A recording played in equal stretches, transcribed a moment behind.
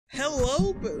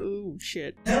Oh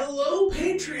shit. Hello,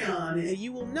 Patreon!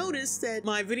 You will notice that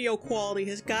my video quality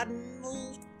has gotten a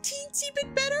little teensy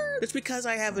bit better. That's because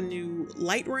I have a new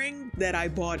light ring that I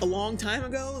bought a long time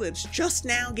ago that's just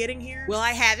now getting here. Well,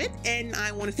 I have it, and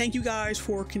I want to thank you guys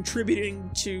for contributing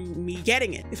to me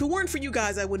getting it. If it weren't for you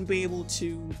guys, I wouldn't be able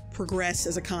to progress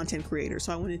as a content creator,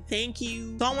 so I want to thank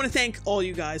you. So I want to thank all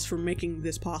you guys for making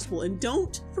this possible, and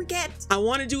don't forget, I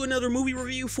want to do another movie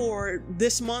review for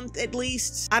this month at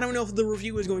least. I don't know if the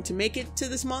review is going to make it to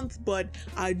this month, but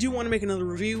I do want to make another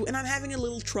review, and I'm having a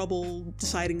little trouble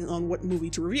deciding on what movie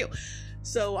to review.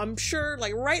 So I'm sure,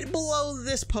 like, right below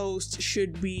this post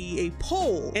should be a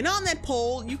poll, and on that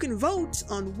poll you can vote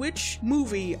on which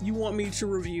movie you want me to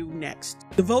review next.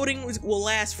 The voting will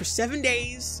last for 7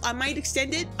 days. I might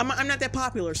extend it. I'm not that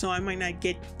popular, so I might not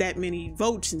get that many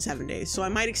votes in 7 days, so I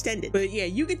might extend it. But yeah,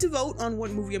 you get to vote on what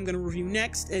movie I'm gonna review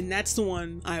next, and that's the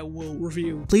one I will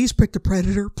review. Please pick The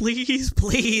Predator, please,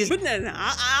 please. But no,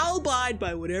 I'll abide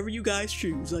by whatever you guys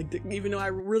choose. Like, even though I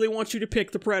really want you to pick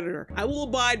The Predator, I will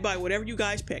abide by whatever you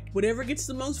guys pick. Whatever gets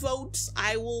the most votes,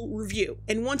 I will review.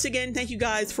 And once again, thank you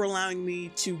guys for allowing me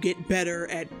to get better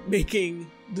at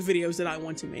making the videos that I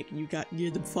want to make. And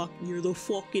you're the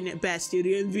fucking best. You're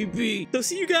the MVP. So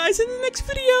see you guys in the next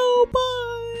video.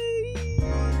 Bye.